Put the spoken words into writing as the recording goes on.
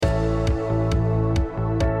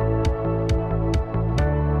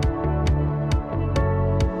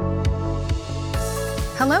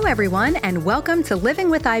Hello, everyone, and welcome to Living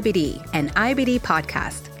with IBD, an IBD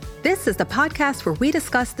podcast. This is the podcast where we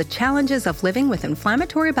discuss the challenges of living with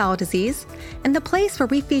inflammatory bowel disease and the place where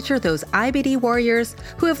we feature those IBD warriors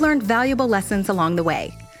who have learned valuable lessons along the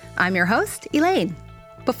way. I'm your host, Elaine.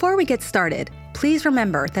 Before we get started, please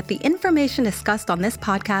remember that the information discussed on this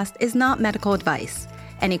podcast is not medical advice.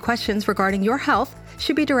 Any questions regarding your health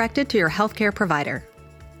should be directed to your healthcare provider.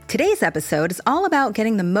 Today's episode is all about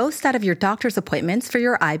getting the most out of your doctor's appointments for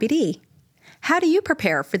your IBD. How do you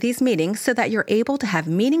prepare for these meetings so that you're able to have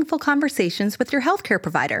meaningful conversations with your healthcare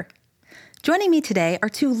provider? Joining me today are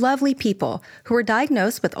two lovely people who were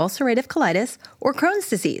diagnosed with ulcerative colitis or Crohn's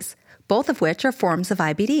disease, both of which are forms of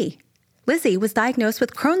IBD. Lizzie was diagnosed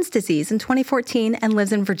with Crohn's disease in 2014 and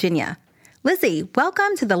lives in Virginia. Lizzie,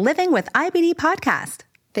 welcome to the Living with IBD podcast.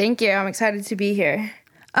 Thank you. I'm excited to be here.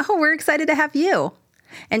 Oh, we're excited to have you.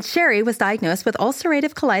 And Sherry was diagnosed with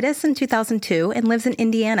ulcerative colitis in 2002 and lives in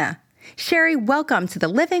Indiana. Sherry, welcome to the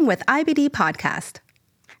Living with IBD podcast.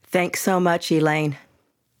 Thanks so much, Elaine.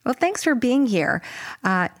 Well, thanks for being here.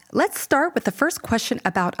 Let's start with the first question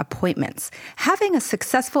about appointments. Having a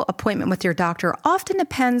successful appointment with your doctor often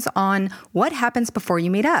depends on what happens before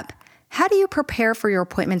you meet up. How do you prepare for your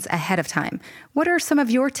appointments ahead of time? What are some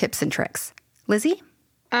of your tips and tricks? Lizzie?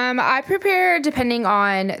 I prepare depending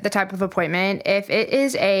on the type of appointment. If it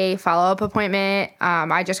is a follow-up appointment,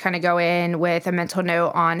 I just kind of go in with a mental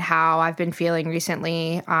note on how I've been feeling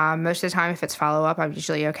recently. Most of the time, if it's follow-up, I'm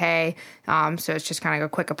usually okay. So it's just kind of a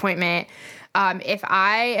quick appointment. If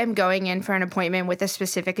I am going in for an appointment with a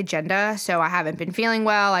specific agenda, so I haven't been feeling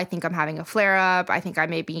well, I think I'm having a flare-up, I think I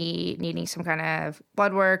may be needing some kind of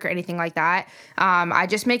blood work or anything like that, I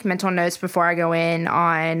just make mental notes before I go in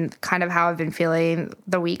on kind of how I've been feeling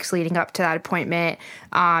the weeks leading up to that appointment,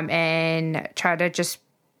 and try to just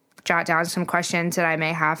jot down some questions that I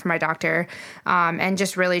may have for my doctor, and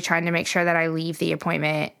just really trying to make sure that I leave the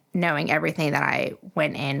appointment knowing everything that I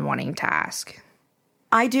went in wanting to ask.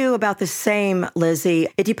 I do about the same, Lizzie.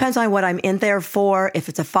 It depends on what I'm in there for. If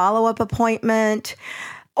it's a follow-up appointment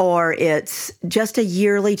or it's just a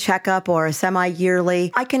yearly checkup or a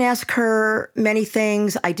semi-yearly, I can ask her many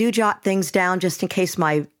things. I do jot things down just in case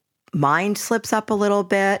my mind slips up a little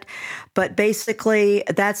bit. But basically,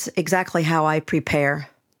 that's exactly how I prepare.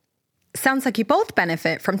 Sounds like you both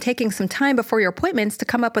benefit from taking some time before your appointments to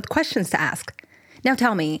come up with questions to ask. Now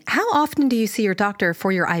tell me, how often do you see your doctor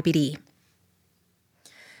for your IBD?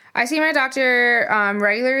 I see my doctor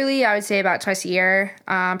regularly, I would say about twice a year,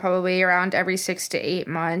 probably around every 6 to 8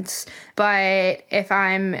 months. But if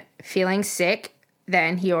I'm feeling sick,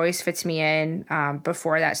 then he always fits me in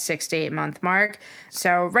before that 6 to 8 month mark.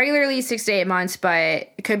 So regularly 6 to 8 months,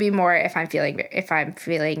 but it could be more if I'm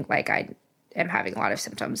feeling like I am having a lot of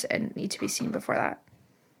symptoms and need to be seen before that.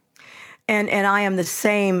 And I am the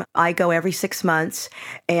same. I go every 6 months,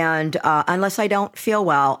 and unless I don't feel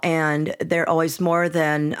well, and they're always more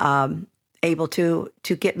than able to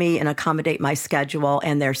get me and accommodate my schedule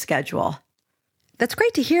and their schedule. That's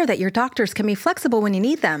great to hear that your doctors can be flexible when you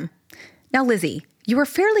need them. Now, Lizzie, you were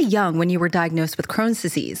fairly young when you were diagnosed with Crohn's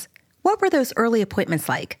disease. What were those early appointments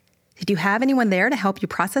like? Did you have anyone there to help you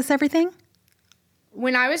process everything?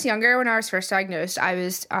 When I was younger, when I was first diagnosed, I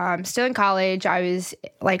was still in college. I was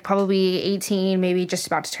like probably 18, maybe just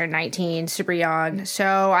about to turn 19, super young. So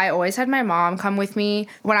I always had my mom come with me.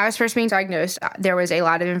 When I was first being diagnosed, there was a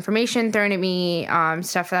lot of information thrown at me,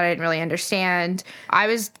 stuff that I didn't really understand. I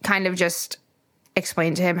was kind of just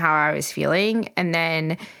explain to him how I was feeling, and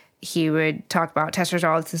then he would talk about test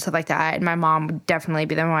results and stuff like that. And my mom would definitely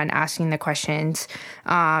be the one asking the questions.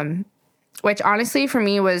 Which honestly for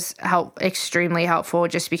me was extremely helpful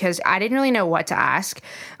just because I didn't really know what to ask.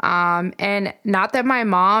 And not that my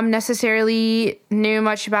mom necessarily knew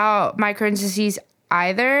much about my Crohn's disease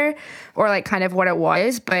either, or like kind of what it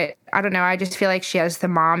was, but I don't know. I just feel like she has the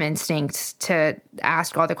mom instincts to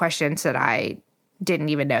ask all the questions that I didn't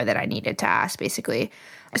even know that I needed to ask, basically.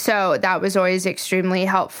 So that was always extremely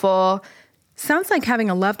helpful. Sounds like having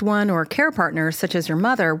a loved one or care partner, such as your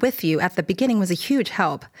mother, with you at the beginning was a huge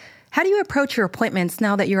help. How do you approach your appointments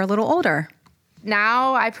now that you're a little older?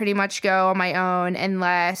 Now I pretty much go on my own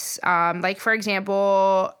unless, like for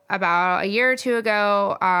example, about a year or two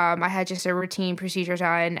ago, I had just a routine procedure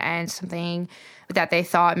done and something that they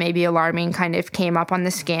thought may be alarming kind of came up on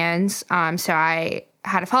the scans. So I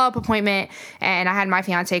had a follow-up appointment and I had my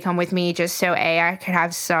fiance come with me just so I could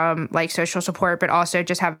have some like social support, but also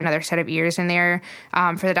just have another set of ears in there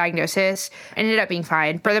for the diagnosis. It ended up being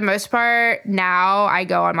fine. For the most part, now I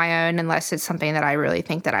go on my own unless it's something that I really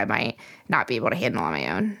think that I might not be able to handle on my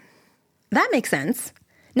own. That makes sense.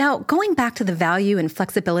 Now, going back to the value and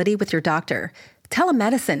flexibility with your doctor,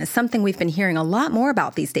 Telemedicine is something we've been hearing a lot more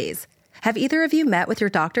about these days. Have either of you met with your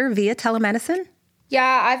doctor via telemedicine?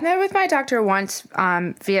 Yeah, I've met with my doctor once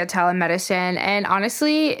via telemedicine, and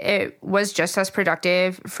honestly, it was just as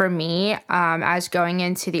productive for me as going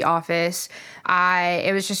into the office.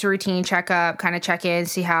 It was just a routine checkup, kind of check in,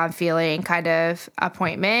 see how I'm feeling kind of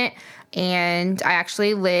appointment. And I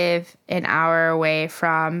actually live an hour away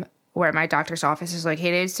from where my doctor's office is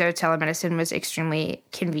located, so telemedicine was extremely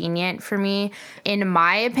convenient for me. In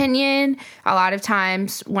my opinion, a lot of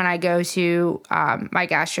times when I go to my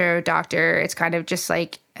gastro doctor, it's kind of just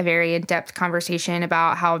like a very in-depth conversation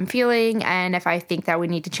about how I'm feeling and if I think that we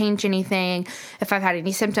need to change anything, if I've had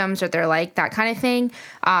any symptoms or they're like that kind of thing.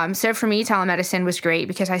 So for me, telemedicine was great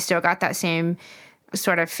because I still got that same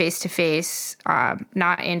sort of face-to-face,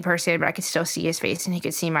 not in person, but I could still see his face and he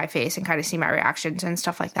could see my face and kind of see my reactions and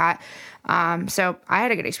stuff like that. So I had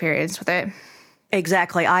a good experience with it.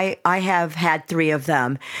 Exactly. I have had 3 of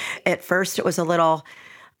them. At first it was a little,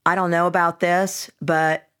 I don't know about this,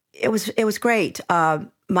 but it was great.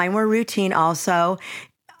 Mine were routine also.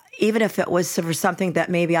 Even if it was for something that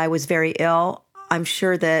maybe I was very ill, I'm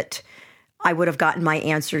sure that I would have gotten my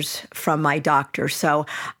answers from my doctor. So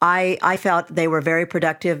I felt they were very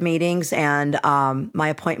productive meetings, and my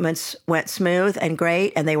appointments went smooth and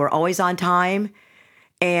great, and they were always on time,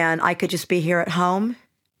 and I could just be here at home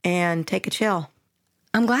and take a chill.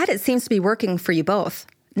 I'm glad it seems to be working for you both.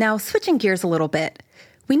 Now, switching gears a little bit,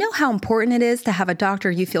 we know how important it is to have a doctor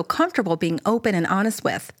you feel comfortable being open and honest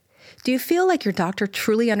with. Do you feel like your doctor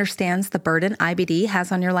truly understands the burden IBD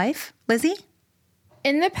has on your life? Lizzie?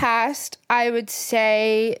 In the past, I would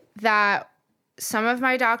say that some of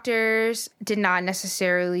my doctors did not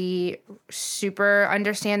necessarily super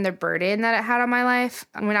understand the burden that it had on my life.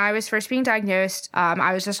 When I was first being diagnosed,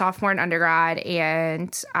 I was a sophomore in undergrad,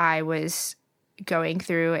 and I was going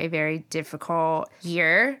through a very difficult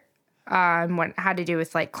year. What had to do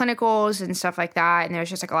with like clinicals and stuff like that, and there was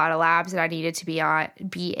just like a lot of labs that I needed to be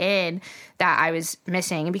in that I was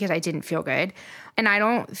missing because I didn't feel good. And I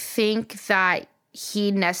don't think that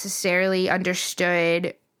he necessarily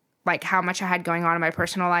understood like how much I had going on in my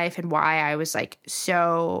personal life and why I was like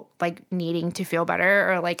so like needing to feel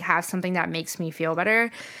better or like have something that makes me feel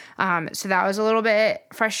better. So that was a little bit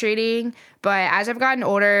frustrating. But as I've gotten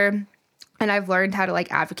older and I've learned how to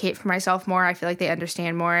like advocate for myself more, I feel like they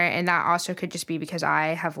understand more. And that also could just be because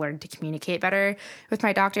I have learned to communicate better with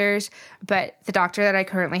my doctors. But the doctor that I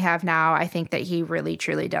currently have now, I think that he really,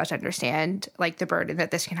 truly does understand like the burden that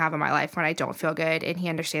this can have on my life when I don't feel good. And he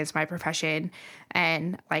understands my profession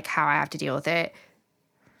and like how I have to deal with it.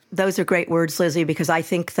 Those are great words, Lizzie, because I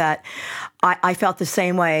think that I felt the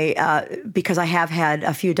same way because I have had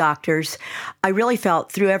a few doctors. I really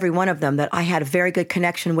felt through every one of them that I had a very good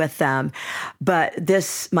connection with them. But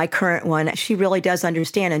my current one, she really does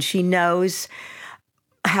understand, and she knows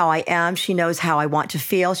how I am. She knows how I want to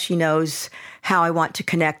feel. She knows how I want to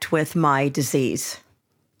connect with my disease.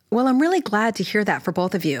 Well, I'm really glad to hear that for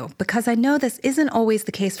both of you, because I know this isn't always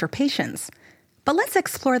the case for patients. But let's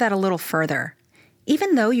explore that a little further.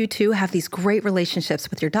 Even though you two have these great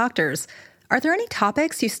relationships with your doctors, are there any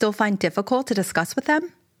topics you still find difficult to discuss with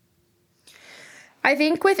them? I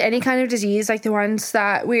think with any kind of disease like the ones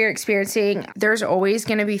that we're experiencing, there's always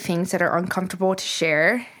going to be things that are uncomfortable to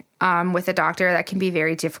share with a doctor that can be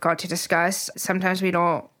very difficult to discuss. Sometimes we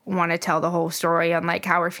don't want to tell the whole story on like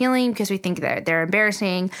how we're feeling because we think that they're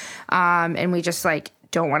embarrassing, and we just like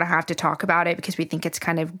don't want to have to talk about it because we think it's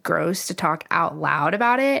kind of gross to talk out loud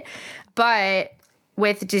about it. But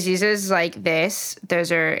with diseases like this,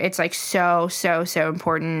 it's like so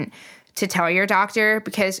important to tell your doctor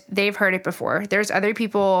because they've heard it before. There's other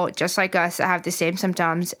people just like us that have the same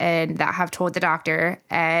symptoms and that have told the doctor.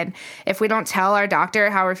 And if we don't tell our doctor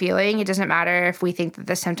how we're feeling, it doesn't matter if we think that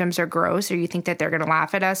the symptoms are gross or you think that they're going to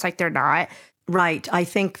laugh at us, like they're not. Right. I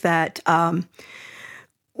think that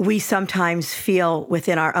we sometimes feel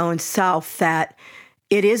within our own self that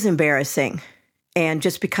it is embarrassing. And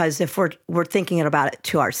just because if we're thinking about it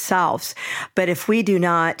to ourselves, but if we do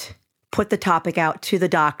not put the topic out to the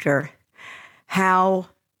doctor, how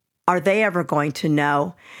are they ever going to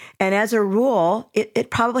know? And as a rule,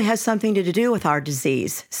 it probably has something to do with our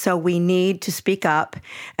disease. So we need to speak up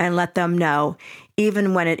and let them know,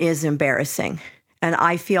 even when it is embarrassing. And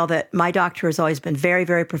I feel that my doctor has always been very,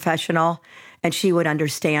 very professional, and she would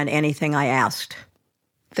understand anything I asked.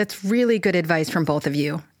 That's really good advice from both of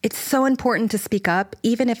you. It's so important to speak up,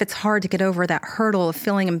 even if it's hard to get over that hurdle of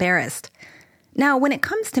feeling embarrassed. Now, when it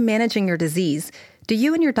comes to managing your disease, do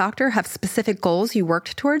you and your doctor have specific goals you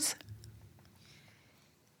worked towards?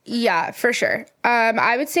 Yeah, for sure.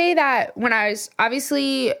 I would say that when I was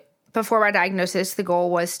obviously before my diagnosis, the goal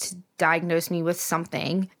was to diagnose me with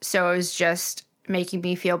something. So it was just making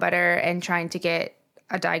me feel better and trying to get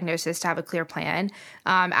a diagnosis to have a clear plan.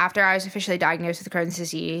 After I was officially diagnosed with Crohn's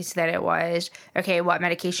disease, then it was, okay, what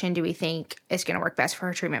medication do we think is going to work best for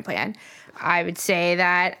our treatment plan? I would say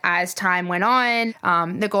that as time went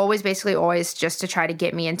on, the goal was basically always just to try to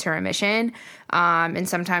get me into remission. And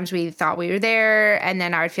sometimes we thought we were there, and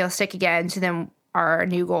then I would feel sick again. So then our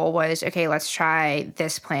new goal was, okay, let's try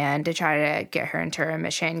this plan to try to get her into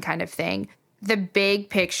remission kind of thing. The big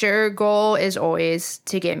picture goal is always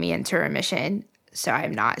to get me into remission, so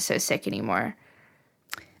I'm not so sick anymore.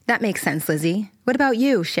 That makes sense, Lizzie. What about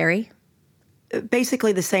you, Sherry?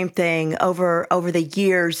 Basically the same thing. Over the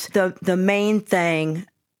years, the main thing,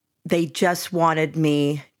 they just wanted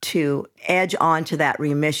me to edge on to that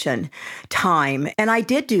remission time. And I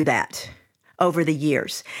did do that over the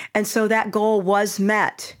years. And so that goal was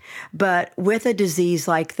met. But with a disease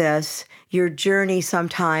like this, your journey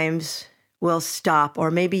sometimes will stop,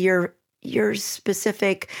 or maybe your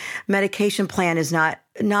specific medication plan is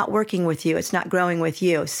not working with you. It's not growing with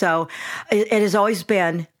you. So it has always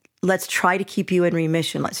been, let's try to keep you in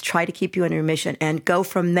remission. Let's try to keep you in remission and go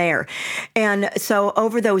from there. And so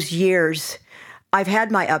over those years, I've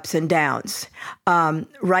had my ups and downs.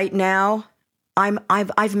 Right now,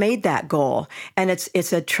 I've made that goal, and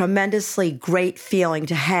it's a tremendously great feeling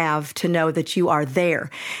to know that you are there,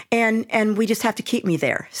 and we just have to keep me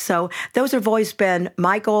there. So those have always been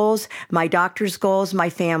my goals, my doctor's goals, my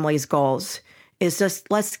family's goals. Is just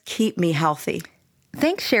let's keep me healthy.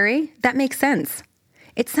 Thanks, Sherry. That makes sense.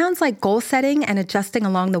 It sounds like goal setting and adjusting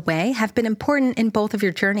along the way have been important in both of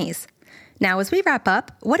your journeys. Now, as we wrap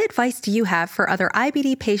up, what advice do you have for other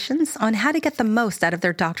IBD patients on how to get the most out of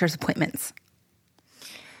their doctor's appointments?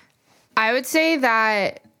 I would say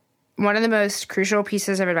that one of the most crucial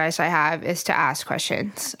pieces of advice I have is to ask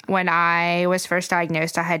questions. When I was first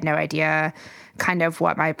diagnosed, I had no idea kind of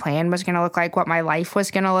what my plan was going to look like, what my life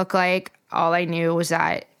was going to look like. All I knew was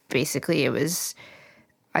that basically it was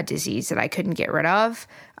a disease that I couldn't get rid of.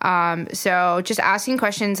 So just asking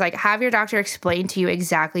questions, like have your doctor explain to you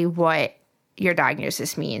exactly what your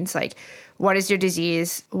diagnosis means. Like, what is your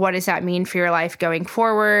disease? What does that mean for your life going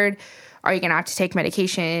forward? Are you going to have to take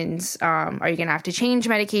medications? Are you going to have to change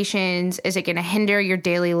medications? Is it going to hinder your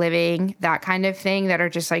daily living? That kind of thing that are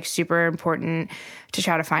just like super important to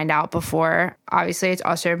try to find out before. Obviously, it's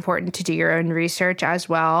also important to do your own research as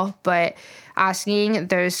well. But asking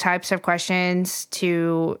those types of questions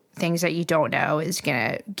to things that you don't know is going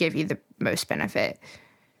to give you the most benefit.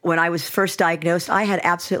 When I was first diagnosed, I had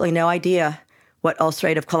absolutely no idea what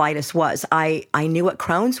ulcerative colitis was. I knew what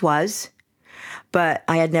Crohn's was, but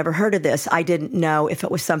I had never heard of this. I didn't know if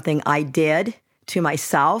it was something I did to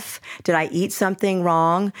myself. Did I eat something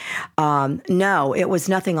wrong? No, it was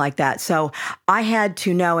nothing like that. So I had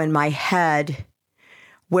to know in my head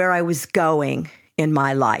where I was going in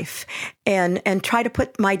my life and try to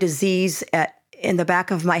put my disease in the back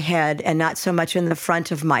of my head and not so much in the front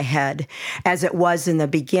of my head as it was in the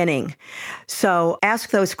beginning. So ask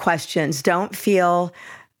those questions. Don't feel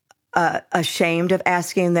ashamed of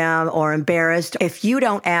asking them or embarrassed. If you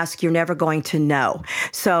don't ask, you're never going to know.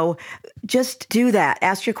 So just do that.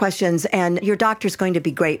 Ask your questions, and your doctor's going to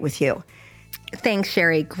be great with you. Thanks,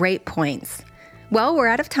 Sherry. Great points. Well, we're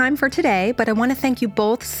out of time for today, but I want to thank you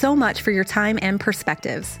both so much for your time and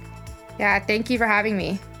perspectives. Yeah, thank you for having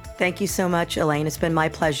me. Thank you so much, Elaine. It's been my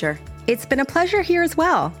pleasure. It's been a pleasure here as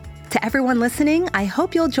well. To everyone listening, I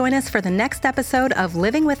hope you'll join us for the next episode of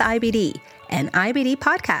Living with IBD, an IBD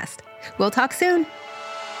podcast. We'll talk soon.